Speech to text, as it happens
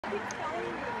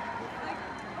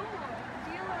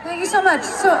Thank you so much.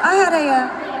 So I had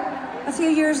a few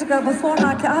years ago before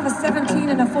I have a 17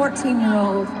 and a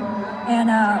 14-year-old, and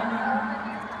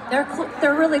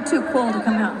they're really too cool to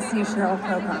come out and see a Sheryl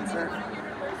Crow concert.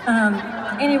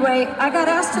 Anyway, I got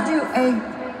asked to do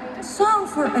a song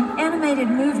for an animated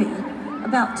movie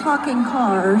about talking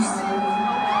cars.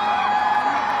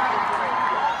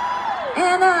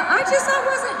 And I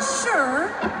wasn't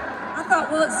sure. I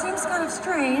thought, well, it seems kind of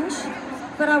strange,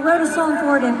 but I wrote a song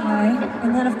for it anyway.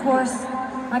 And then, of course,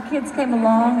 my kids came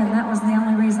along, and that was the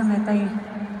only reason that they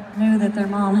knew that their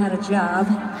mom had a job.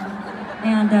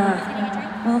 And,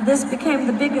 well, this became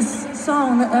the biggest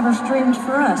song that ever streamed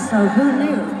for us, so who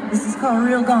knew? This is called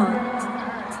Real Gone.